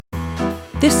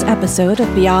This episode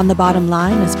of Beyond the Bottom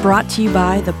Line is brought to you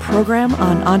by the Program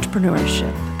on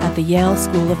Entrepreneurship at the Yale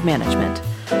School of Management,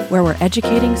 where we're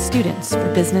educating students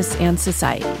for business and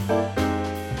society.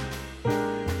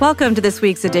 Welcome to this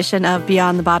week's edition of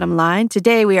Beyond the Bottom Line.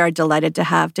 Today, we are delighted to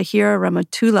have Tahira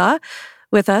Rahmatullah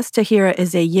with us. Tahira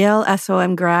is a Yale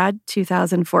SOM grad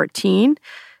 2014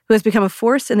 who has become a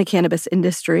force in the cannabis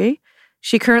industry.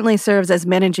 She currently serves as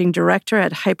managing director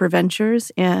at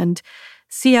Hyperventures and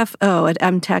CFO at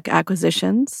MTech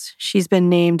Acquisitions. She's been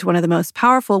named one of the most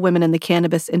powerful women in the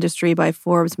cannabis industry by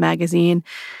Forbes magazine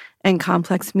and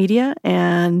Complex Media,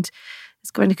 and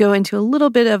is going to go into a little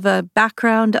bit of a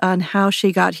background on how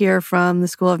she got here from the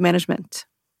School of Management.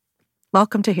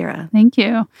 Welcome, Tahira. Thank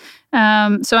you.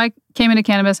 So I came into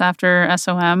cannabis after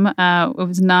SOM. It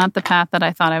was not the path that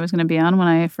I thought I was going to be on when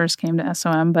I first came to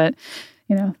SOM, but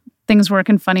things work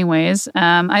in funny ways.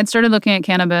 I'd started looking at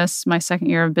cannabis my second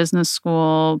year of business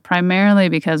school, primarily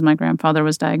because my grandfather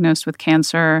was diagnosed with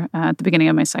cancer at the beginning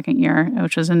of my second year,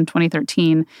 which was in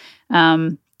 2013.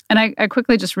 And I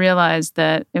quickly just realized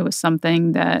that it was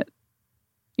something that,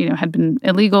 had been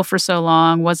illegal for so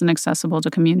long, wasn't accessible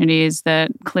to communities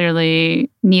that clearly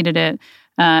needed it.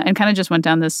 And kind of just went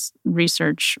down this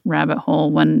research rabbit hole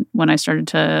when I started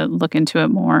to look into it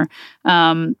more.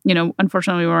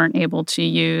 Unfortunately, we weren't able to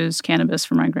use cannabis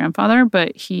for my grandfather,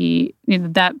 but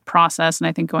that process, and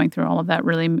I think going through all of that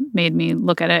really made me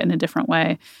look at it in a different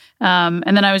way.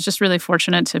 And then I was just really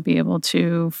fortunate to be able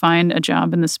to find a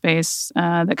job in the space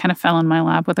that kind of fell in my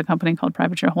lap with a company called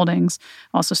Privateer Holdings,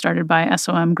 also started by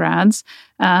SOM grads.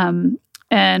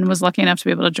 And was lucky enough to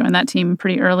be able to join that team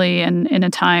pretty early and in a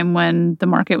time when the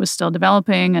market was still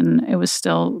developing and it was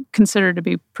still considered to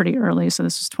be pretty early. So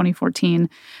this was 2014.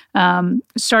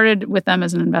 Started with them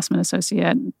as an investment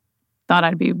associate. Thought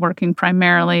I'd be working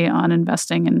primarily on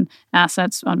investing in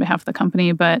assets on behalf of the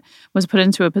company, but was put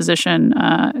into a position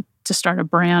to start a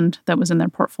brand that was in their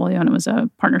portfolio. And it was a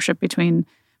partnership between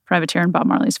Privateer and Bob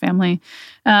Marley's family.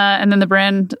 And then the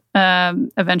brand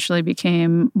eventually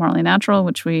became Marley Natural,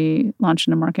 which we launched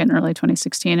into market in early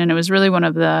 2016. And it was really one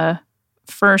of the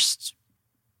first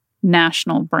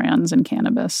national brands in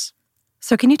cannabis.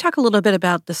 So can you talk a little bit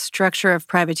about the structure of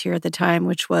Privateer at the time,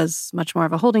 which was much more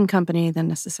of a holding company than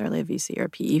necessarily a VC or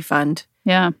PE fund?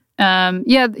 Yeah.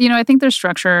 I think their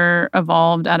structure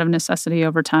evolved out of necessity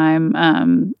over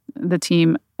time. The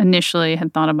team initially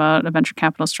had thought about a venture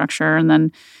capital structure and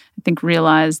then I think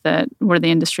realized that where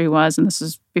the industry was, and this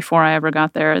is before I ever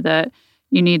got there, that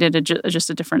you needed just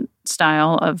a different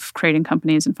style of creating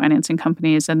companies and financing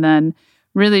companies, and then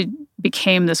really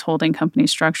became this holding company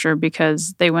structure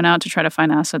because they went out to try to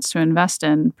find assets to invest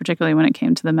in, particularly when it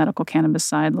came to the medical cannabis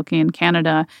side, looking in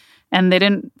Canada, and they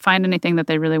didn't find anything that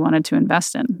they really wanted to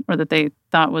invest in or that they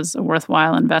thought was a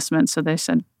worthwhile investment. So they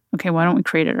said, okay, why don't we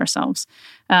create it ourselves?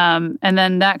 And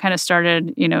then that kind of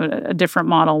started, a different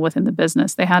model within the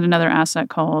business. They had another asset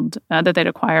that they'd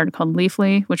acquired called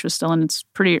Leafly, which was still in its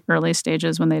pretty early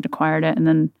stages when they'd acquired it and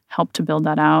then helped to build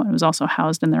that out. It was also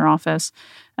housed in their office.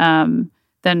 Then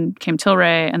came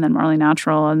Tilray and then Marley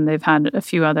Natural, and they've had a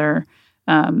few other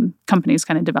companies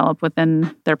kind of develop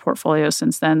within their portfolio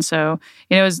since then. So,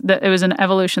 it was an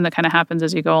evolution that kind of happens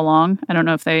as you go along. I don't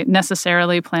know if they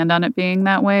necessarily planned on it being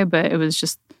that way, but it was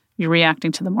just you're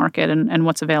reacting to the market and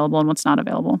what's available and what's not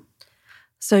available.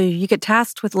 So you get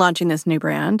tasked with launching this new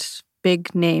brand,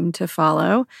 big name to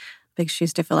follow, big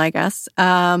shoes to fill, I guess.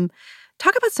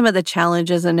 Talk about some of the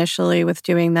challenges initially with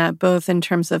doing that, both in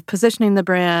terms of positioning the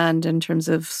brand, in terms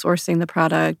of sourcing the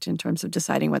product, in terms of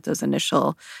deciding what those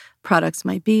initial products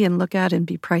might be and look at and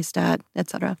be priced at,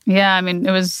 et cetera. Yeah, I mean,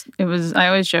 it was. I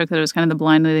always joke that it was kind of the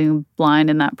blind leading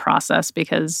blind in that process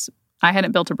because I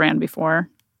hadn't built a brand before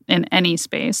in any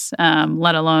space,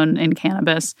 let alone in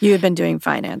cannabis. You had been doing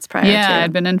finance prior to. Yeah,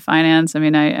 I'd been in finance. I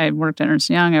mean, I worked at Ernst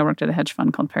 & Young. I worked at a hedge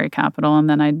fund called Perry Capital. And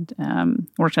then I'd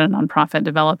worked at a nonprofit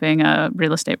developing a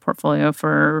real estate portfolio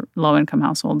for low-income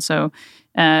households. So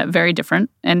very different.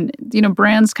 And,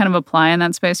 brands kind of apply in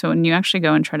that space. So when you actually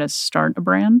go and try to start a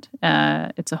brand,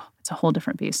 it's a whole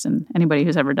different beast. And anybody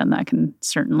who's ever done that can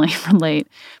certainly relate.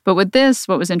 But with this,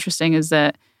 what was interesting is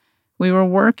that we were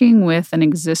working with an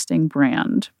existing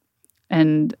brand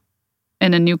and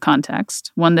in a new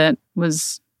context, one that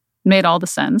made all the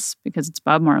sense because it's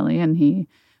Bob Marley and he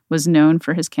was known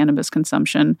for his cannabis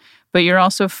consumption. But you're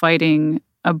also fighting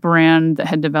a brand that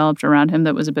had developed around him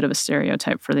that was a bit of a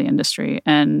stereotype for the industry.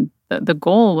 And the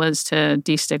goal was to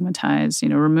destigmatize,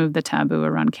 remove the taboo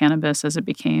around cannabis as it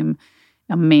became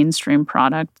a mainstream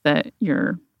product that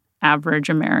your average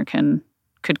American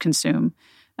could consume.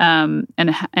 And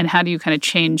how do you kind of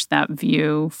change that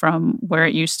view from where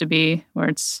it used to be, where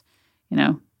it's,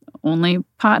 only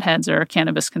potheads are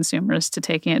cannabis consumers to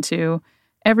taking it to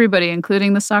everybody,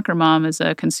 including the soccer mom, is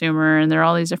a consumer, and there are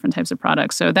all these different types of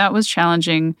products. So that was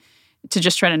challenging to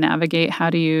just try to navigate. How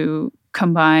do you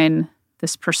combine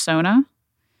this persona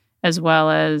as well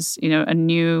as, a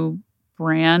new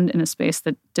brand in a space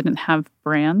that didn't have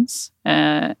brands,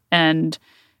 and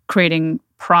creating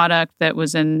product that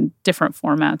was in different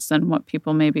formats than what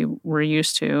people maybe were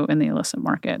used to in the illicit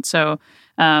market. So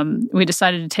we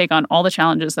decided to take on all the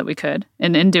challenges that we could.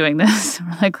 And in doing this,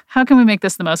 we're like, how can we make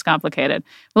this the most complicated?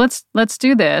 Well, let's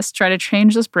do this, try to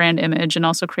change this brand image and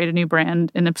also create a new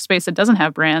brand in a space that doesn't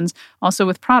have brands, also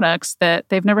with products that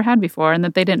they've never had before and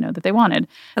that they didn't know that they wanted.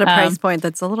 At a price point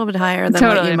that's a little bit higher than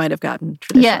what you might have gotten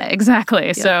traditionally. Yeah, exactly.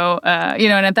 Yeah. So,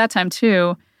 and at that time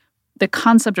too, the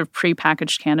concept of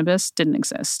prepackaged cannabis didn't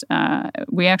exist.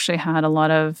 We actually had a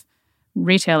lot of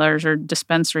retailers, or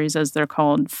dispensaries as they're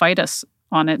called, fight us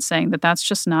on it, saying that that's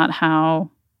just not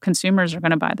how consumers are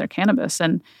going to buy their cannabis.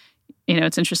 And,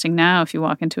 it's interesting now if you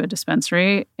walk into a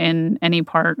dispensary in any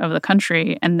part of the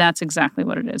country, and that's exactly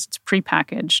what it is. It's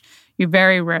prepackaged. You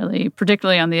very rarely,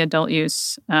 particularly on the adult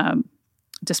use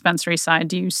dispensary side,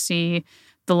 do you see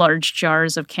the large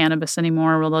jars of cannabis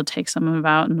anymore, where they'll take some of it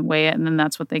out and weigh it, and then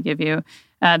that's what they give you.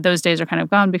 Those days are kind of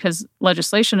gone because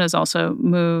legislation has also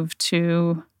moved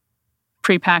to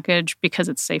prepackaged because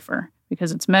it's safer,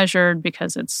 because it's measured,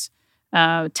 because it's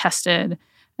tested,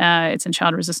 it's in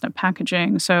child-resistant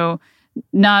packaging. So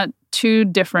not too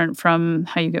different from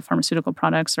how you get pharmaceutical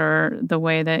products, or the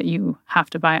way that you have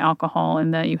to buy alcohol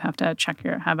and that you have to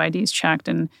have IDs checked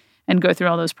and go through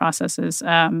all those processes.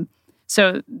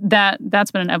 So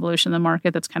that's been an evolution in the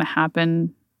market that's kind of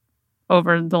happened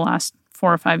over the last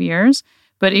 4 or 5 years.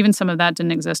 But even some of that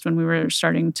didn't exist when we were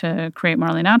starting to create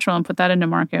Marley Natural and put that into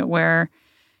market, where,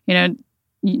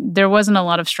 there wasn't a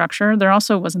lot of structure. There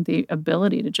also wasn't the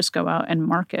ability to just go out and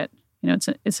market.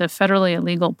 It's a federally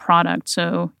illegal product,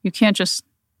 so you can't just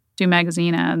do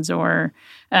magazine ads or,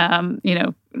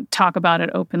 talk about it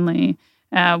openly.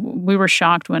 We were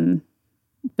shocked when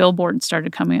billboards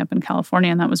started coming up in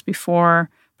California, and that was before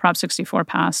Prop 64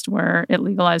 passed, where it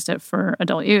legalized it for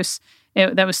adult use.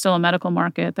 That was still a medical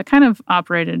market that kind of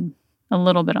operated a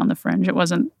little bit on the fringe. It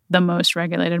wasn't the most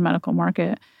regulated medical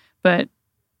market, but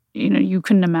you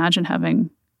couldn't imagine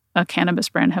having a cannabis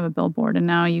brand have a billboard, and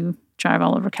now you drive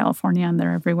all over California and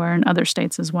they're everywhere, in other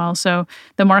states as well. So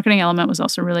the marketing element was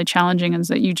also really challenging, is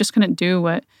that you just couldn't do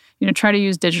what, try to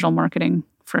use digital marketing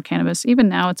for cannabis. Even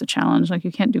now it's a challenge. Like,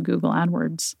 you can't do Google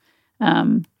AdWords.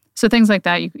 So things like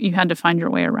that, you had to find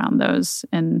your way around those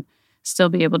and still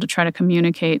be able to try to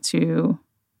communicate to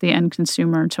the end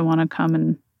consumer to want to come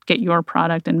and get your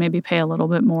product and maybe pay a little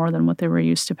bit more than what they were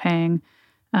used to paying.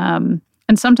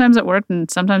 And sometimes it worked, and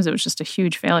sometimes it was just a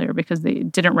huge failure because they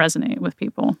didn't resonate with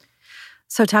people.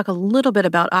 So talk a little bit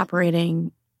about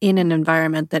operating in an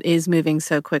environment that is moving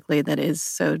so quickly, that is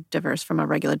so diverse from a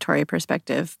regulatory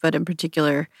perspective, but in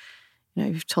particular,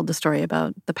 you've told the story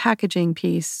about the packaging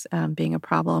piece being a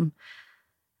problem.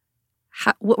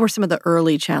 What were some of the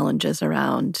early challenges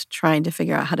around trying to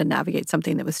figure out how to navigate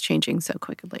something that was changing so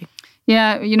quickly?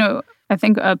 Yeah, I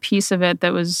think a piece of it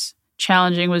that was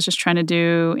challenging was just trying to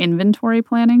do inventory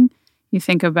planning. You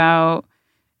think about,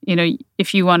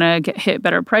 if you want to hit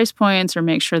better price points or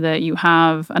make sure that you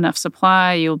have enough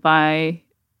supply, you'll buy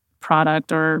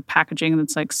product or packaging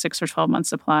that's like 6 or 12 months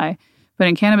supply. But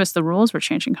in cannabis, the rules were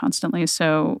changing constantly.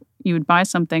 So you would buy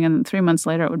something and 3 months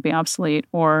later it would be obsolete,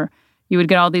 or you would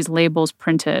get all these labels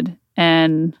printed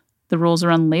and the rules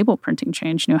around label printing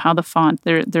change. How the font,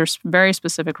 there's very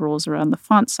specific rules around the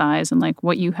font size and like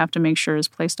what you have to make sure is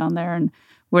placed on there and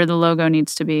where the logo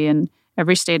needs to be. And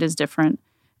every state is different.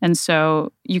 And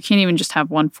so you can't even just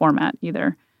have one format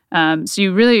either. So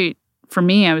you really, for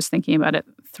me, I was thinking about it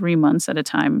 3 months at a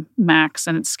time max.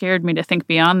 And it scared me to think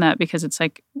beyond that, because it's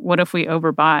like, what if we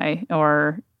overbuy,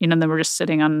 or, then we're just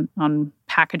sitting on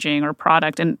packaging or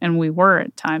product. And we were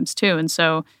at times too. And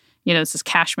so, it's this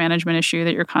cash management issue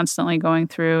that you're constantly going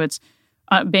through. It's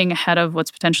being ahead of what's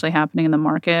potentially happening in the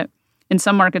market. In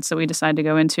some markets that we decided to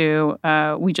go into,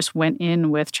 we just went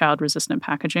in with child-resistant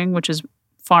packaging, which is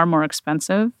far more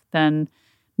expensive than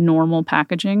normal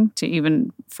packaging to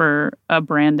even for a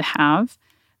brand to have.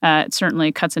 It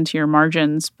certainly cuts into your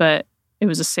margins, but it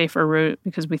was a safer route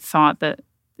because we thought that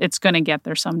it's going to get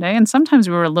there someday. And sometimes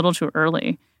we were a little too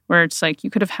early, where it's like you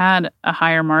could have had a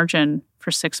higher margin for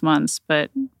 6 months,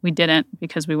 but we didn't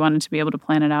because we wanted to be able to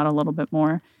plan it out a little bit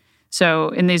more. So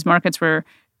in these markets where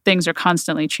things are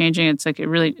constantly changing, it's like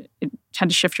it had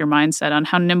to shift your mindset on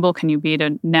how nimble can you be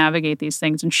to navigate these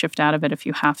things and shift out of it if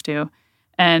you have to.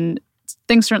 And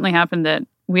things certainly happened that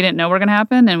we didn't know were going to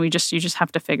happen, and you just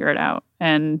have to figure it out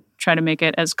and try to make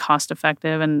it as cost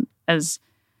effective and as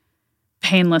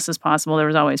painless as possible. There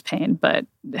was always pain, but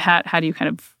how do you kind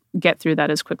of get through that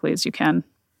as quickly as you can?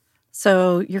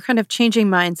 So you're kind of changing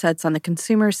mindsets on the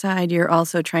consumer side. You're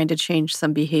also trying to change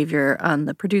some behavior on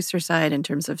the producer side in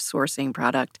terms of sourcing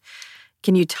product.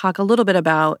 Can you talk a little bit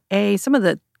about, some of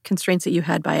the constraints that you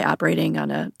had by operating on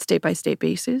a state-by-state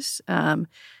basis in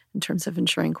terms of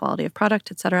ensuring quality of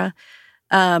product, et cetera?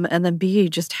 And then B,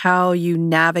 just how you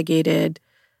navigated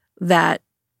that.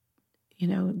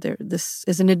 This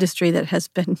is an industry that has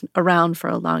been around for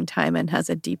a long time and has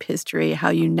a deep history, how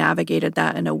you navigated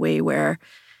that in a way where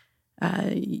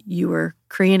you were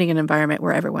creating an environment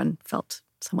where everyone felt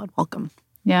somewhat welcome.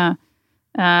 Yeah.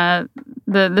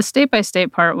 The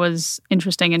state-by-state part was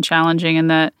interesting and challenging in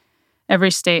that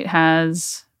every state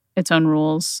has its own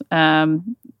rules.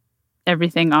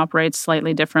 Everything operates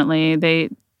slightly differently.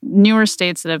 Newer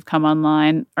states that have come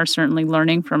online are certainly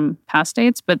learning from past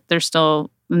states, but there's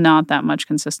still not that much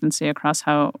consistency across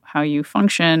how you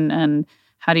function and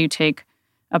how do you take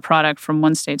a product from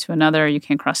one state to another. You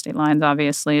can't cross state lines,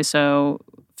 obviously. So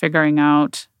figuring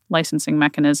out licensing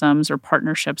mechanisms or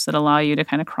partnerships that allow you to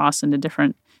kind of cross into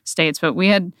different states. But we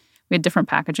had different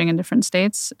packaging in different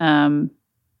states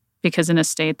because in a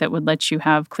state that would let you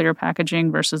have clear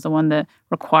packaging versus the one that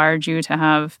required you to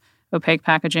have opaque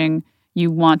packaging, you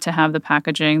want to have the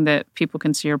packaging that people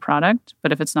can see your product.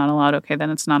 But if it's not allowed, okay, then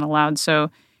it's not allowed.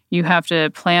 So you have to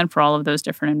plan for all of those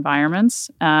different environments.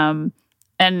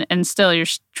 And still, you're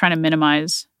trying to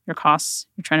minimize your costs.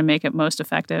 You're trying to make it most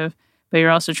effective, but you're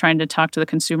also trying to talk to the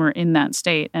consumer in that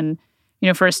state. And,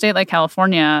 for a state like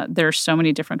California, there are so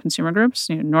many different consumer groups.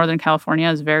 Northern California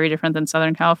is very different than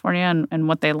Southern California and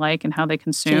what they like and how they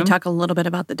consume. Can you talk a little bit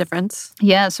about the difference?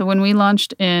 Yeah. So when we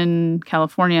launched in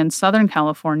California and Southern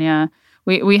California,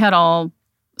 we had all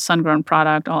sun-grown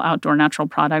product, all outdoor natural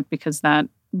product because that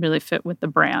really fit with the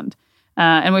brand.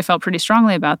 And we felt pretty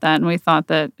strongly about that. And we thought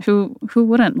that who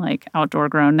wouldn't like outdoor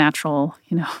grown, natural,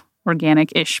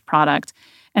 organic-ish product?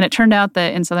 And it turned out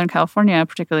that in Southern California,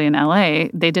 particularly in LA,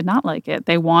 they did not like it.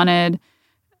 They wanted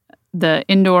the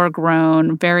indoor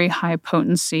grown, very high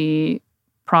potency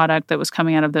product that was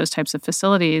coming out of those types of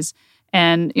facilities.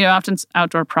 And, often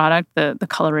outdoor product, the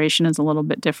coloration is a little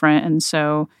bit different. And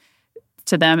so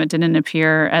to them, it didn't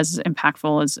appear as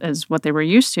impactful as what they were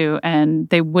used to. And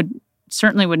they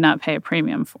certainly would not pay a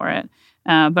premium for it,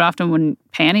 but often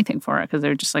wouldn't pay anything for it because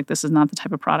they're just like, this is not the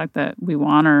type of product that we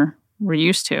want or we're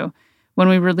used to. When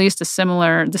we released the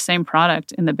same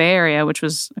product in the Bay Area, which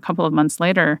was a couple of months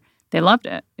later, they loved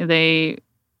it. They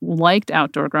liked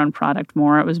outdoor grown product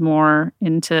more. It was more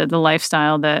into the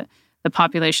lifestyle that the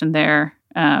population there,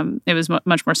 it was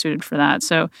much more suited for that.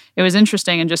 So it was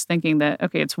interesting and just thinking that,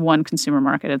 okay, it's one consumer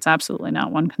market. It's absolutely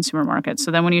not one consumer market.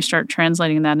 So then when you start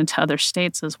translating that into other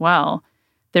states as well,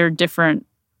 there are different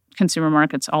consumer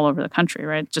markets all over the country,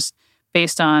 right? Just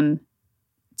based on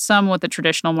what the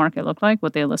traditional market looked like,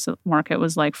 what the illicit market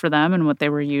was like for them and what they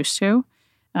were used to.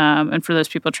 And for those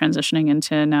people transitioning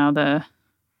into now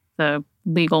the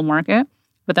legal market,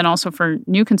 but then also for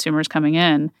new consumers coming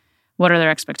in, what are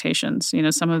their expectations?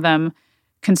 Some of them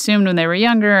consumed when they were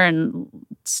younger and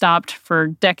stopped for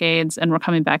decades and were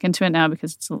coming back into it now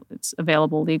because it's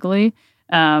available legally.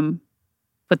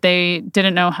 But they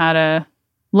didn't know how to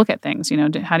look at things.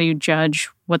 How do you judge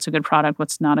what's a good product,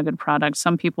 what's not a good product?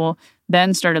 Some people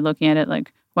then started looking at it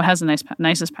like, what has the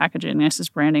nicest packaging,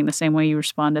 nicest branding, the same way you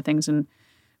respond to things in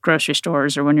grocery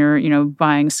stores or when you're,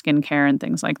 buying skincare and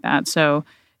things like that. So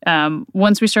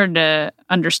once we started to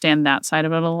understand that side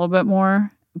of it a little bit more,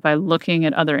 by looking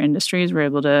at other industries, we're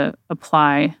able to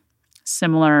apply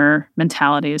similar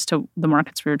mentalities to the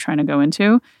markets we were trying to go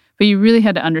into. But you really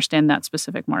had to understand that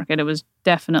specific market. It was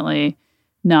definitely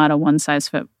not a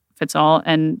one-size-fits-all.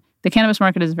 And the cannabis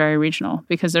market is very regional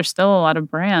because there's still a lot of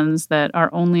brands that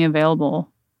are only available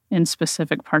in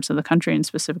specific parts of the country, in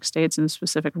specific states, in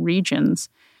specific regions.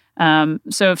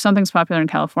 So if something's popular in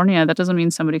California, that doesn't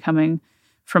mean somebody coming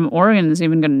from Oregon is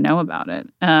even going to know about it,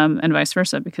 and vice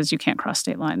versa, because you can't cross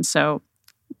state lines. So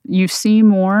you see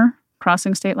more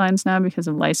crossing state lines now because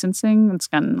of licensing. It's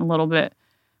gotten a little bit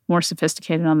more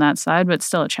sophisticated on that side, but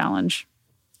still a challenge.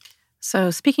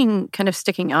 So sticking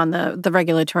on the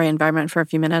regulatory environment for a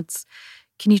few minutes,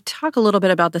 can you talk a little bit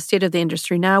about the state of the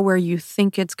industry now, where you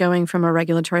think it's going from a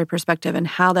regulatory perspective and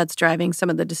how that's driving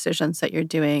some of the decisions that you're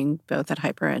doing both at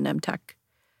Hyper and Emtek?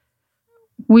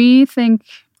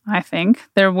 I think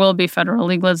there will be federal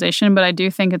legalization, but I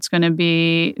do think it's going to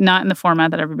be not in the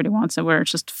format that everybody wants it, where it's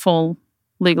just full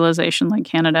legalization like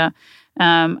Canada.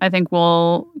 I think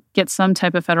we'll get some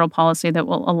type of federal policy that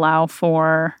will allow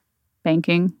for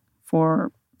banking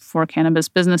for cannabis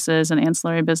businesses and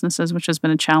ancillary businesses, which has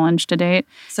been a challenge to date.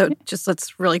 So just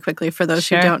let's really quickly, for those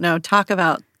who don't know, talk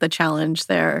about the challenge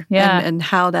there and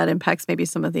how that impacts maybe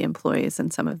some of the employees in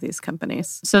some of these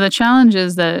companies. So the challenge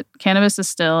is that cannabis is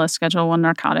still a Schedule I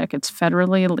narcotic. It's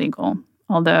federally illegal,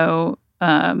 although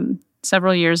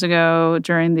several years ago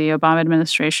during the Obama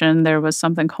administration, there was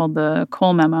something called the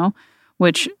Cole Memo,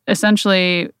 which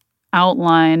essentially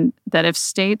outlined that if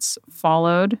states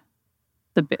followed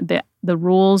the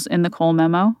rules in the Cole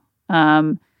Memo,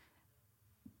 the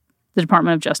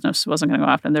Department of Justice wasn't going to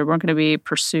go after them. They weren't going to be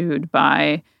pursued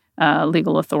by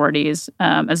legal authorities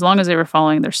as long as they were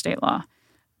following their state law.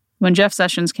 When Jeff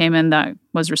Sessions came in, that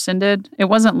was rescinded. It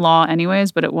wasn't law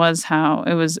anyways, but it was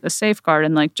a safeguard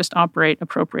and like just operate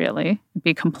appropriately,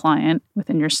 be compliant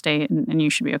within your state, and you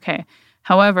should be okay.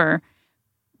 However,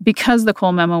 because the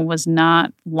Cole Memo was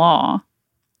not law,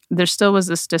 there still was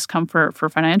this discomfort for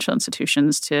financial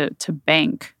institutions to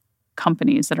bank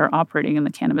companies that are operating in the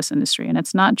cannabis industry. And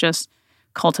it's not just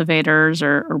cultivators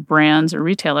or brands or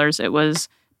retailers. It was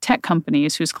tech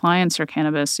companies whose clients are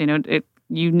cannabis.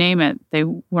 You name it, they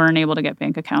weren't able to get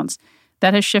bank accounts.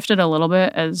 That has shifted a little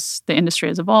bit as the industry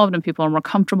has evolved and people are more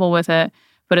comfortable with it.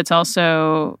 But it's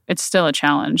still a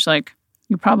challenge. Like,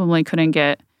 you probably couldn't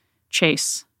get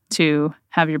Chase to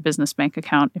have your business bank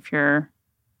account if you're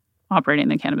operating in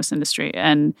the cannabis industry.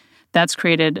 And that's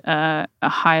created a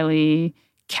highly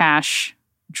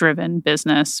cash-driven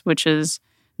business, which is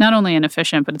not only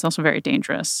inefficient, but it's also very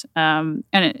dangerous.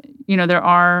 There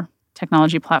are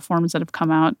technology platforms that have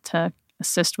come out to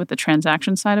assist with the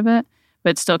transaction side of it, but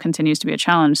it still continues to be a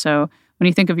challenge. So when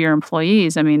you think of your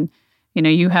employees,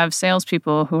 you have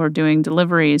salespeople who are doing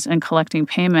deliveries and collecting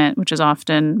payment, which is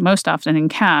most often in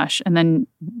cash. And then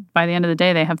by the end of the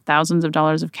day, they have thousands of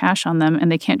dollars of cash on them,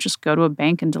 and they can't just go to a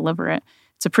bank and deliver it.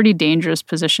 It's a pretty dangerous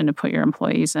position to put your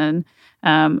employees in.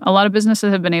 A lot of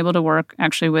businesses have been able to work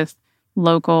actually with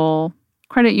local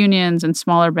credit unions and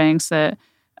smaller banks that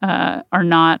are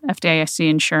not FDIC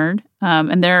insured,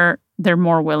 and they're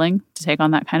more willing to take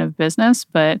on that kind of business,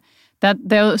 but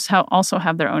those also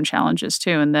have their own challenges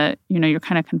too, and that you're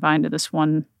kind of confined to this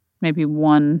one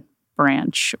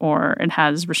branch, or it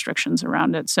has restrictions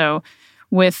around it. So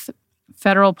with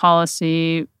federal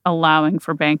policy allowing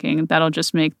for banking, that'll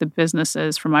just make the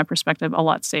businesses, from my perspective, a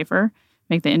lot safer,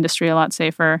 make the industry a lot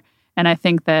safer. And I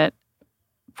think that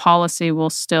policy will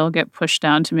still get pushed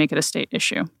down to make it a state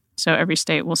issue. So every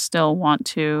state will still want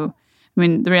to,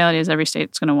 the reality is every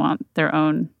state's going to want their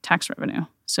own tax revenue.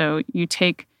 So you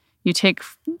take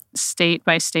state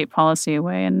by state policy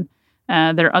away, and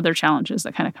there are other challenges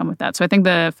that kind of come with that. So I think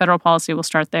the federal policy will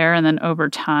start there, and then over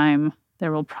time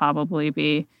there will probably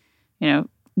be,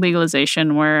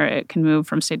 legalization where it can move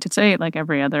from state to state like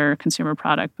every other consumer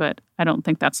product. But I don't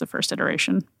think that's the first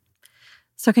iteration.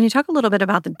 So can you talk a little bit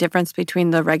about the difference between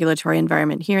the regulatory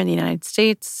environment here in the United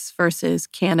States versus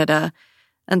Canada,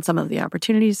 and some of the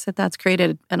opportunities that that's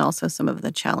created, and also some of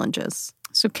the challenges?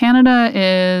 So Canada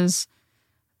is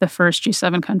the first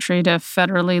G7 country to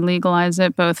federally legalize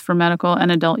it, both for medical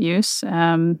and adult use.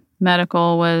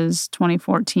 Medical was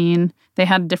 2014. They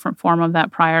had a different form of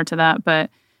that prior to that, but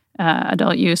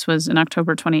adult use was in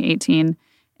October 2018.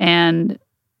 And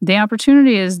the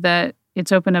opportunity is that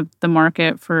it's opened up the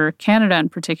market for Canada in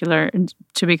particular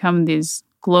to become these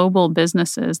global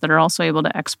businesses that are also able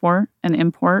to export and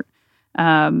import.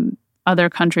 Other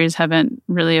countries haven't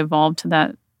really evolved to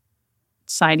that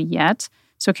side yet.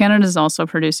 So Canada is also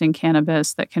producing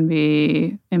cannabis that can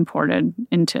be imported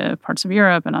into parts of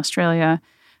Europe and Australia.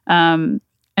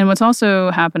 And what's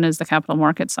also happened is the capital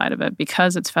market side of it.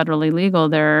 Because it's federally legal,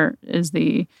 there is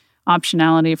the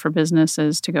optionality for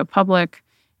businesses to go public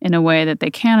in a way that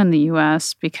they can in the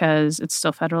U.S. because it's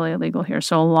still federally illegal here.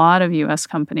 So a lot of U.S.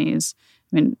 companies,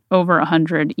 over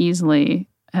 100 easily,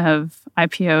 have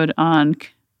IPO'd on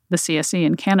the CSE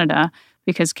in Canada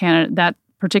because that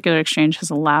particular exchange has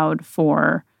allowed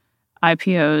for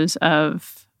IPOs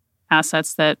of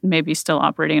assets that may be still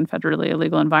operating in federally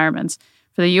illegal environments.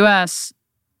 For the U.S.,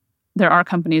 there are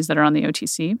companies that are on the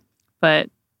OTC, but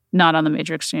not on the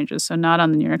major exchanges. So not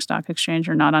on the New York Stock Exchange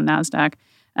or not on NASDAQ.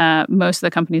 Most of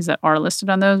the companies that are listed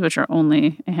on those, which are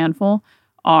only a handful,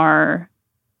 are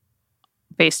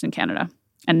based in Canada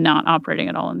and not operating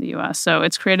at all in the U.S. So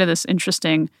it's created this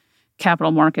interesting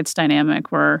capital markets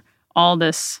dynamic where all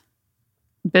this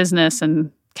business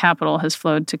and capital has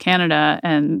flowed to Canada,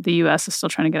 and the U.S. is still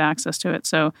trying to get access to it.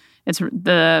 So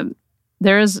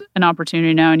there is an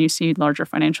opportunity now, and you see larger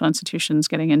financial institutions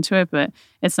getting into it, but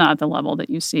it's not at the level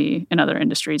that you see in other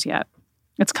industries yet.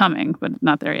 It's coming, but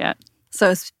not there yet.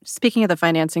 So speaking of the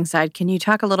financing side, can you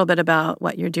talk a little bit about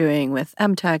what you're doing with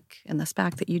MTech and the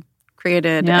SPAC that you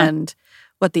created and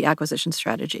what the acquisition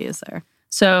strategy is there?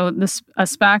 So a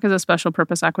SPAC is a special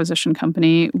purpose acquisition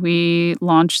company. We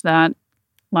launched that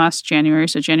last January,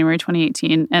 so January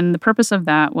 2018. And the purpose of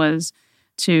that was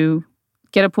to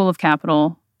get a pool of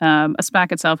capital. A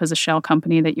SPAC itself is a shell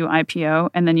company that you IPO,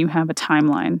 and then you have a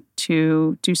timeline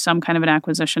to do some kind of an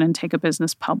acquisition and take a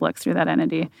business public through that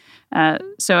entity.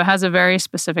 So it has a very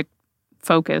specific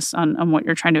focus on what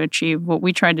you're trying to achieve. What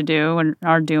we tried to do and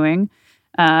are doing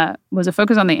was a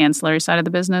focus on the ancillary side of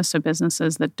the business, so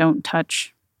businesses that don't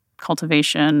touch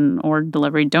cultivation or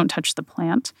delivery, don't touch the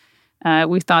plant.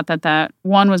 We thought that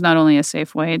one was not only a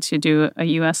safe way to do a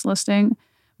U.S. listing,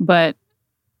 but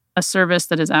a service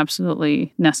that is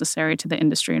absolutely necessary to the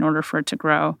industry in order for it to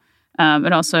grow.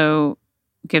 It also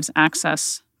gives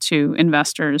access to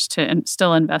investors to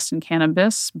still invest in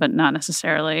cannabis, but not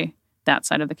necessarily that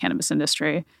side of the cannabis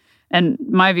industry. And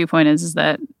my viewpoint is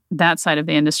that side of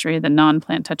the industry, the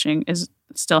non-plant touching,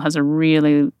 still has a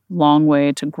really long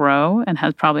way to grow and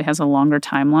probably has a longer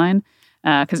timeline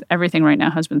because everything right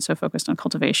now has been so focused on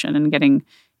cultivation and getting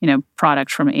product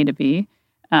from A to B.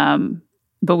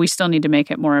 But we still need to make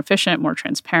it more efficient, more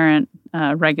transparent,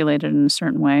 regulated in a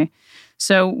certain way.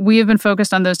 So we have been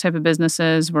focused on those type of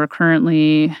businesses. We're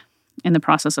currently in the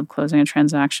process of closing a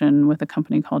transaction with a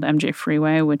company called MJ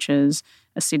Freeway, which is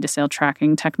a seed-to-sale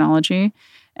tracking technology.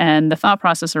 And the thought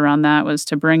process around that was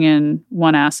to bring in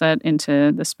one asset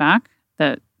into the SPAC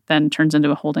that then turns into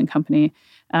a holding company,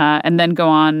 and then go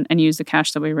on and use the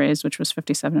cash that we raised, which was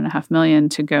 $57.5 million,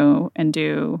 to go and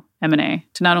do M&A,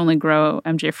 to not only grow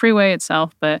MJ Freeway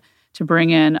itself, but to bring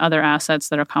in other assets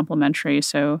that are complementary,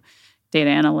 so data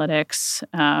analytics,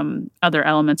 other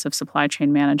elements of supply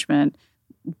chain management,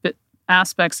 but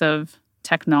aspects of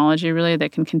technology really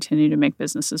that can continue to make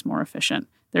businesses more efficient.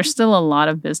 There's still a lot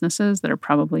of businesses that are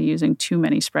probably using too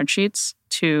many spreadsheets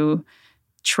to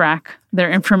track their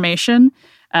information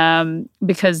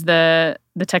because the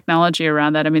technology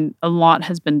around that, a lot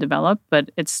has been developed,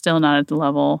 but it's still not at the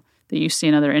level that you see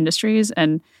in other industries.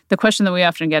 And the question that we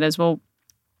often get is, well,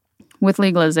 with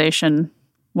legalization,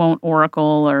 won't Oracle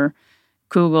or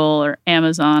Google or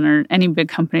Amazon or any big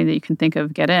company that you can think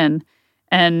of get in?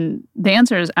 And the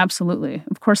answer is absolutely.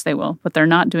 Of course they will, but they're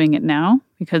not doing it now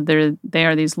because they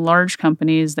are these large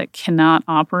companies that cannot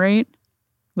operate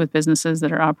with businesses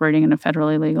that are operating in a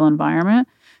federally legal environment.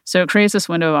 So it creates this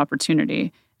window of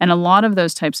opportunity. And a lot of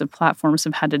those types of platforms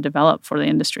have had to develop for the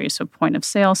industry. So point of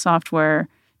sale software,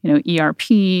 ERP,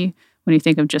 when you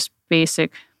think of just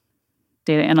basic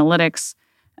data analytics,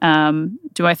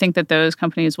 do I think that those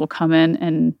companies will come in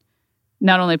and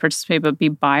not only participate, but be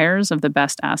buyers of the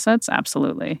best assets?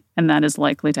 Absolutely. And that is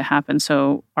likely to happen.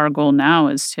 So our goal now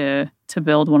is to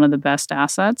build one of the best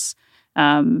assets.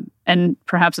 And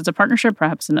perhaps it's a partnership,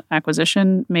 perhaps an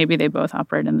acquisition. Maybe they both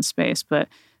operate in the space, but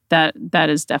that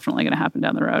is definitely going to happen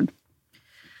down the road.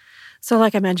 So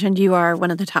like I mentioned, you are one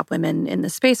of the top women in the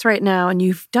space right now, and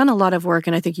you've done a lot of work,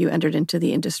 and I think you entered into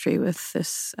the industry with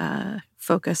this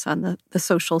focus on the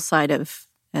social side of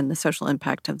and the social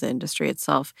impact of the industry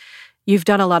itself. You've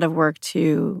done a lot of work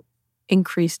to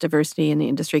increase diversity in the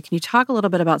industry. Can you talk a little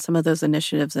bit about some of those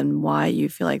initiatives and why you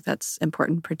feel like that's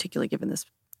important, particularly given this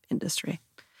industry?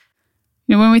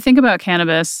 When we think about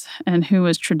cannabis and who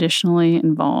was traditionally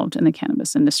involved in the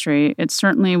cannabis industry, it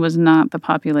certainly was not the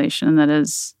population that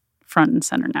is front and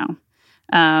center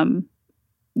now.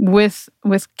 With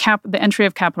the entry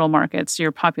of capital markets,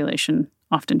 your population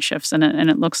often shifts, and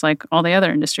it looks like all the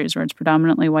other industries where it's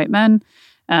predominantly white men,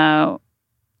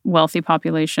 wealthy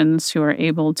populations who are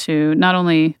able to not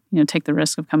only take the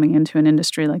risk of coming into an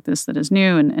industry like this that is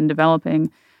new and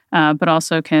developing, but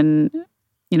also can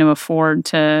afford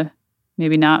to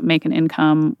maybe not make an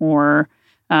income or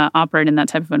operate in that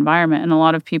type of environment. And a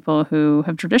lot of people who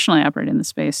have traditionally operated in the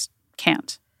space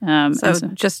can't. So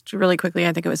just really quickly,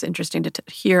 I think it was interesting to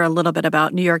hear a little bit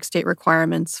about New York State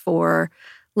requirements for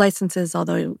licenses,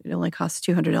 although it only costs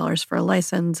 $200 for a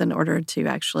license. In order to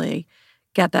actually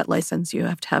get that license, you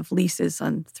have to have leases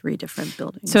on 3 different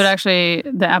buildings. So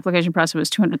the application process was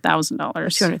 $200,000.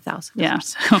 $200,000. Yeah.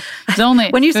 So it's only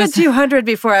when you said 200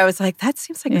 before, I was like, that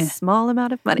seems like a small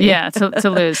amount of money. Yeah, to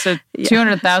lose. So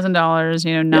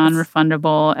 $200,000,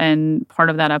 non-refundable, and part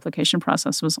of that application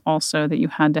process was also that you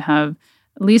had to have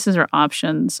leases or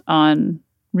options on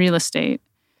real estate.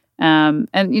 And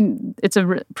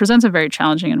it presents a very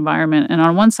challenging environment. And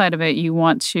on one side of it, you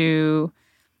want to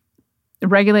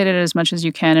regulate it as much as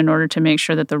you can in order to make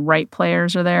sure that the right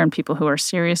players are there and people who are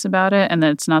serious about it, and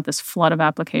that it's not this flood of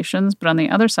applications. But on the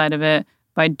other side of it,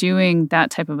 by doing that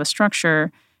type of a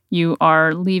structure, you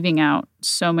are leaving out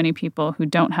so many people who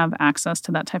don't have access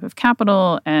to that type of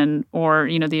capital or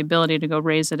the ability to go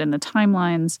raise it in the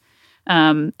timelines.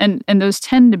 And those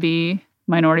tend to be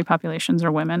minority populations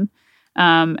or women.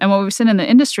 And what we've seen in the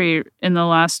industry in the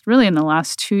last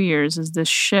 2 years is this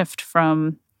shift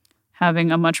from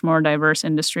having a much more diverse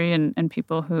industry and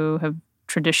people who have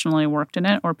traditionally worked in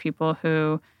it, or people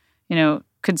who,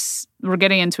 were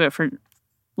getting into it for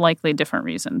likely different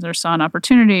reasons, or saw an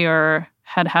opportunity, or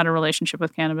had a relationship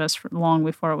with cannabis for long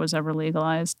before it was ever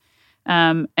legalized.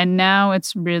 And now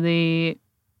it's really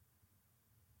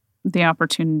the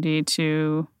opportunity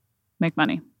to make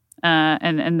money.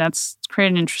 And that's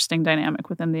created an interesting dynamic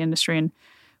within the industry. And,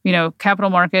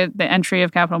 the entry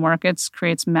of capital markets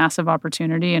creates massive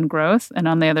opportunity and growth. And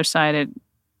on the other side,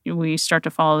 we start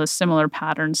to follow the similar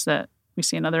patterns that we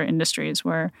see in other industries,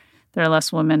 where there are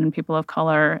less women and people of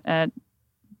color at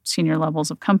senior levels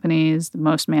of companies. The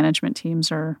most management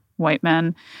teams are white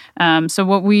men. So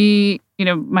what we,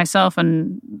 myself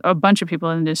and a bunch of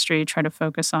people in the industry try to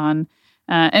focus on,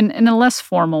 and in a less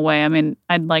formal way. I mean,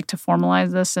 I'd like to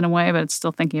formalize this in a way, but it's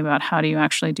still thinking about how do you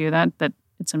actually do that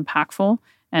it's impactful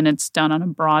and it's done on a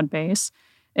broad base.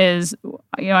 Is,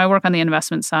 I work on the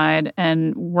investment side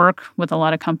and work with a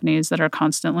lot of companies that are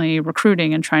constantly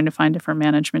recruiting and trying to find different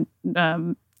management,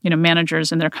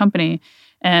 managers in their company,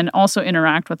 and also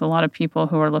interact with a lot of people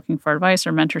who are looking for advice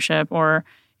or mentorship, or,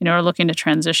 are looking to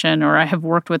transition, or I have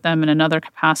worked with them in another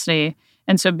capacity.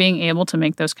 And so being able to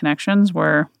make those connections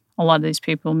where a lot of these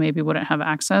people maybe wouldn't have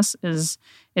access is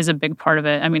a big part of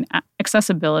it. I mean,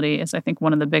 accessibility is, I think,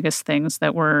 one of the biggest things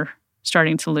that we're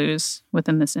starting to lose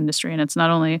within this industry. And it's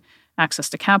not only access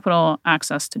to capital,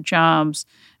 access to jobs,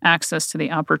 access to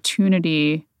the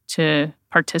opportunity to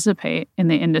participate in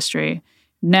the industry.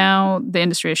 Now the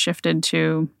industry has shifted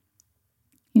to,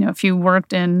 if you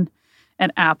worked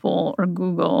at Apple or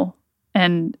Google,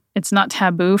 and it's not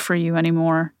taboo for you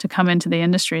anymore to come into the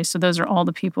industry. So those are all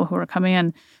the people who are coming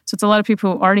in. So it's a lot of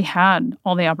people who already had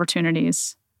all the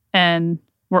opportunities, and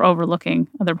we're overlooking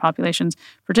other populations.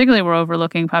 Particularly, we're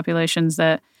overlooking populations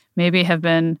that maybe have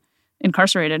been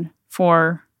incarcerated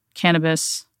for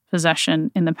cannabis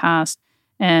possession in the past.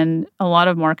 And a lot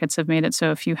of markets have made it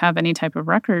so if you have any type of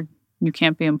record, you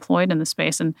can't be employed in the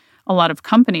space. And a lot of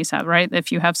companies have, right?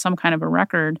 If you have some kind of a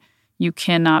record, you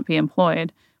cannot be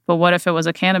employed. But what if it was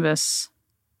a cannabis,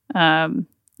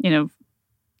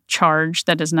 charge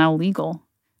that is now legal?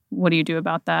 What do you do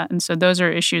about that? And so those are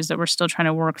issues that we're still trying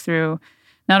to work through,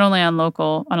 not only on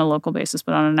a local basis,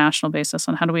 but on a national basis,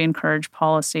 on how do we encourage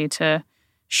policy to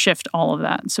shift all of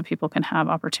that so people can have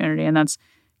opportunity. And that's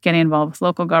getting involved with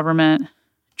local government,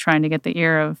 trying to get the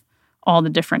ear of all the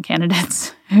different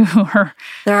candidates who are...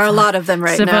 There are a lot of them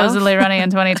right now. Supposedly running in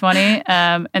 2020,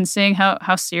 and seeing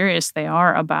how serious they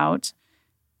are about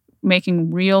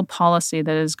making real policy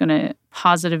that is going to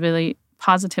positively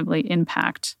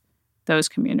impact those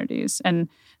communities. And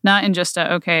not in just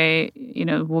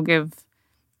we'll give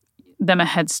them a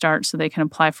head start so they can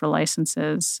apply for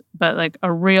licenses, but like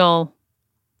a real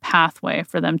pathway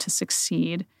for them to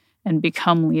succeed and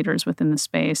become leaders within the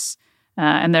space.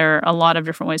 And there are a lot of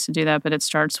different ways to do that, but it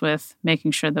starts with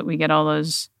making sure that we get all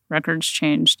those records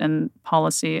changed, and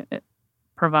policy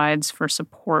provides for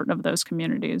support of those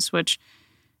communities, which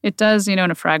it does, in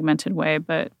a fragmented way,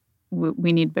 but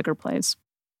we need bigger plays.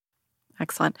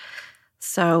 Excellent.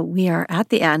 So we are at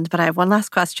the end, but I have one last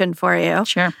question for you.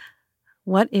 Sure.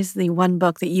 What is the one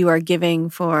book that you are giving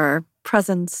for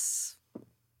presents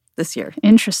this year?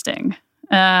 Interesting.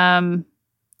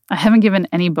 I haven't given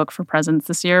any book for presents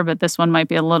this year, but this one might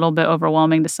be a little bit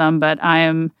overwhelming to some. But I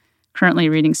am currently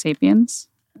reading *Sapiens*,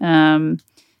 and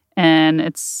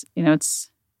it's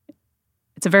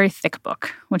a very thick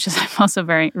book, which is I'm also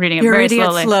reading it very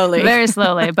slowly, very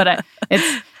slowly. But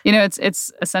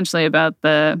it's essentially about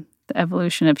the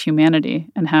evolution of humanity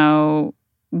and how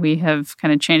we have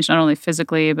kind of changed not only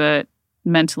physically but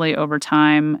mentally over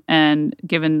time, and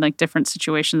given like different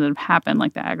situations that have happened,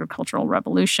 like the agricultural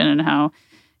revolution, and how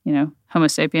Homo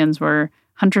sapiens were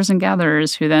hunters and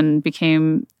gatherers who then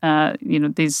became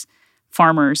these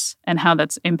farmers, and how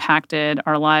that's impacted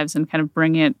our lives and kind of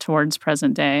bringing it towards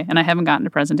present day. And I haven't gotten to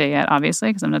present day yet, obviously,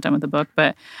 because I'm not done with the book,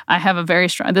 but I have a very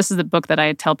strong, this is the book that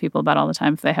I tell people about all the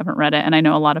time if they haven't read it. And I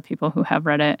know a lot of people who have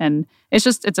read it. And it's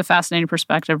a fascinating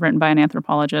perspective written by an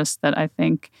anthropologist that I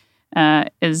think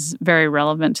is very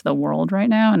relevant to the world right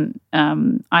now,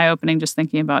 and eye-opening just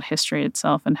thinking about history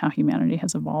itself and how humanity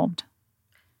has evolved.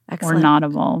 Excellent. or not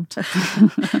evolved.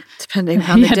 Depending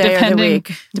on the day or the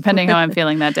week. Depending how I'm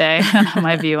feeling that day,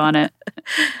 my view on it.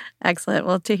 Excellent.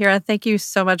 Well, Tahira, thank you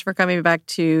so much for coming back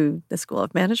to the School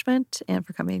of Management and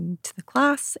for coming to the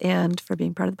class and for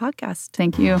being part of the podcast.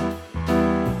 Thank you.